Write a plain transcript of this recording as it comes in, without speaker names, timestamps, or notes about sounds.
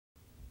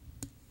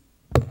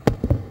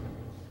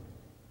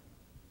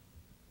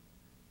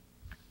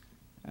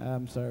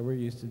I'm sorry, we're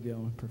used to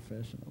dealing with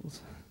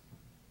professionals.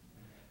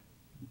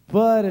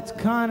 But it's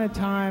kind of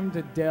time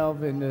to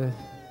delve into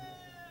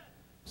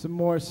some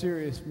more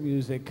serious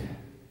music.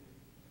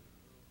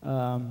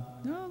 No,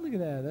 look at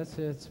that.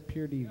 That's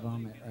pure D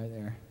vomit right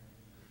there.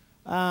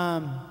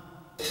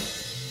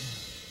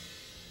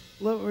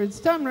 Look,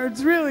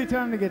 it's really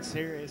time to get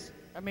serious.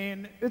 I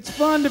mean, it's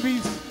fun to be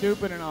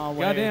stupid and all.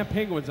 Goddamn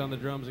penguins on the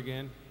drums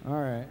again. All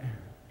right.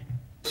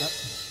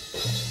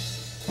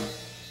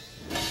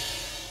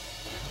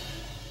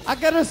 I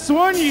could have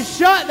sworn you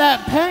shot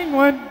that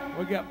penguin.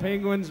 We got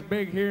penguins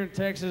big here in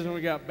Texas, and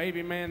we got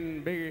baby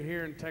man bigger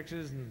here in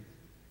Texas, and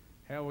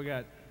hell, we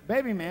got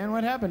Baby man,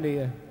 what happened to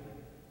you?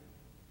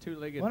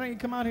 two-legged Why don't you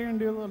come out here and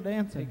do a little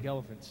dancing? big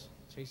elephants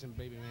chasing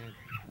baby man.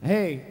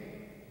 Hey,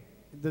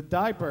 the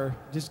diaper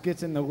just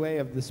gets in the way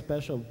of the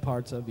special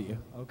parts of you,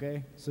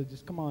 okay? So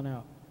just come on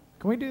out.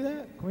 Can we do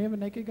that? Can we have a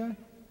naked guy?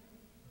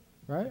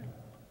 Right?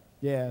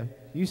 Yeah,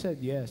 you said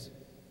yes.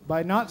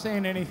 By not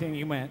saying anything,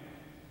 you meant,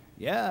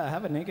 yeah,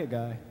 have a naked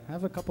guy.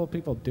 Have a couple of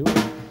people do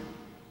it.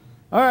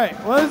 All right,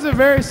 well, this is a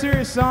very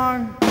serious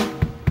song.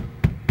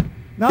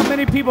 Not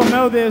many people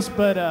know this,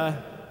 but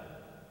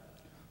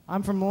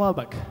I'm from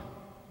Lubbock.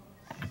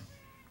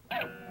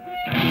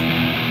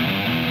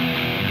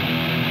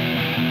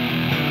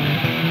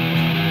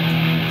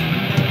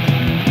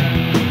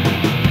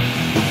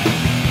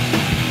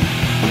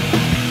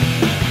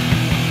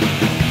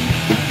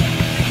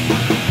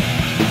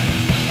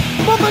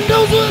 Mama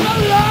knows what I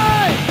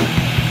like.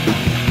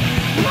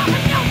 Mama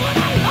knows what I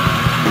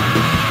like.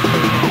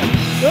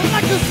 I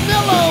like the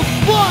smell of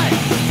butt.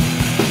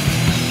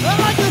 I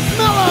like the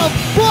smell of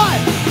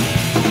butt.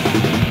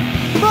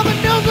 Mama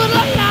knows what I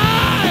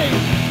like.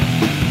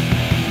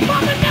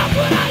 Mama knows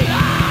what I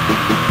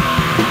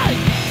like.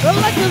 I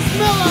like the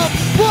smell of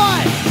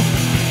butt.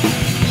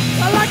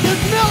 I like the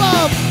smell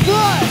of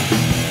butt.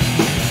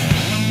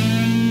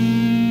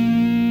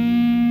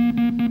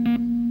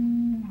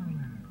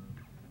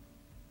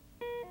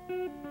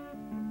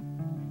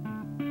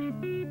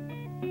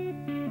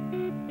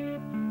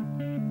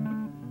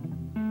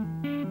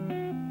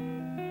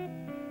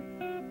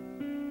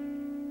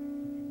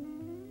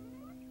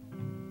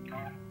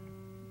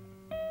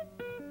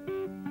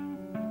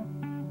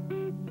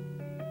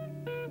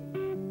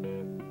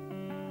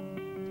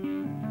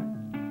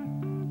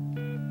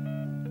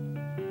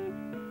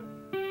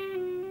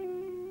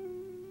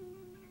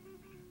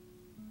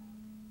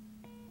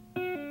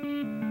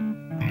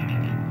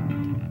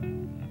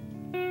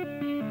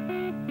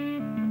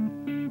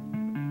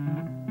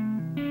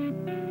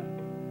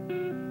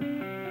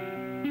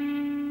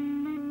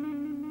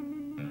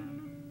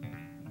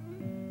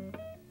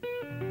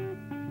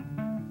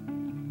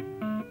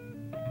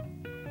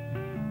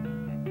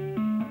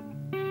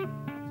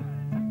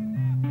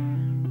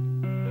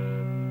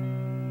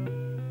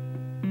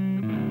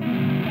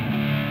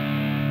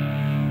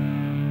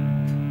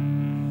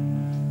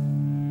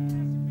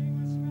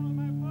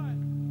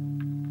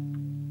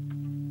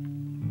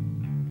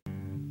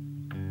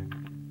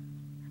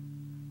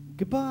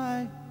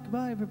 Goodbye.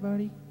 Goodbye,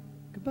 everybody.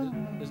 Goodbye.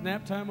 Is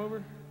nap time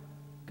over?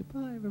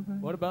 Goodbye, everybody.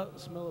 What about the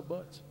smell of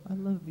butts? I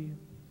love you.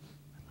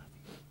 I love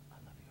you. I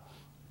love you all.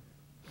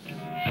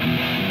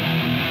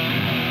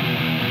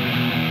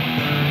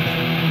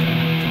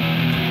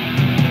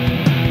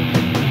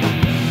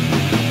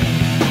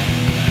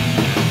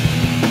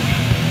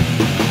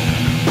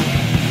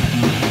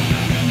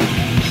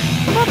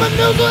 Mama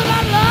knows what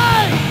I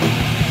like.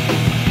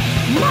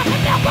 Mama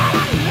knows what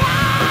I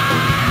like.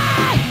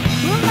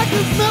 I like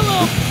the smell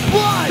of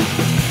butt.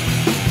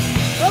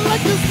 I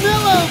like the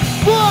smell of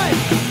butt.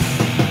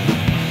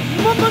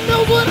 Mama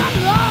knows what I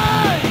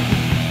like.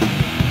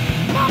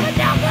 Mama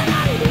knows what I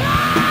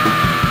like.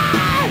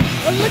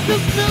 I like the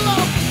smell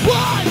of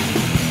butt.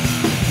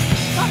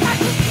 I like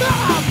the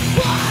smell of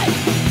butt.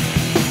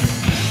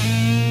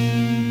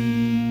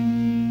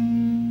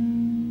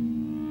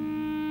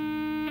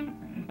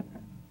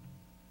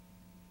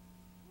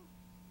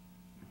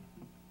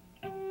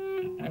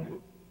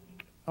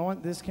 I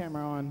want this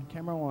camera on,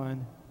 camera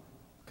one,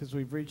 because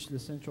we've reached the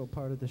central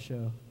part of the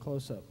show.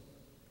 Close up.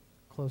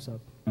 Close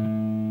up.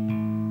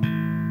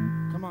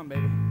 Come on,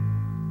 baby.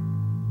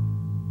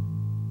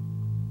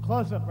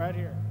 Close up right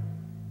here.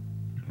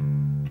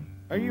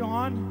 Are you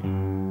on?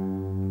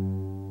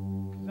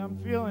 Because I'm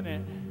feeling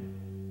it.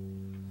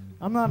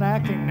 I'm not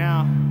acting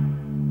now.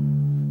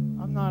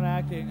 I'm not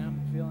acting.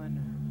 I'm feeling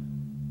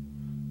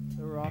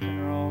the rock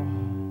and roll.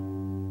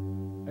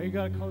 Are you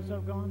got a close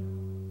up going?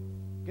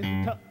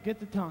 Get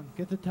the tongue.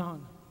 Get the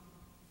tongue.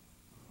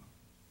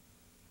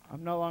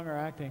 I'm no longer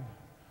acting.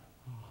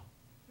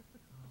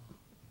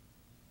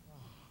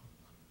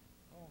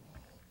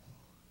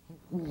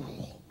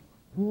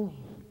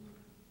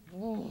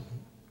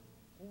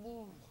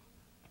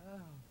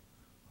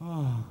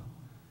 Oh,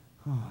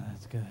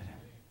 that's good.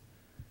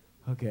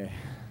 Okay.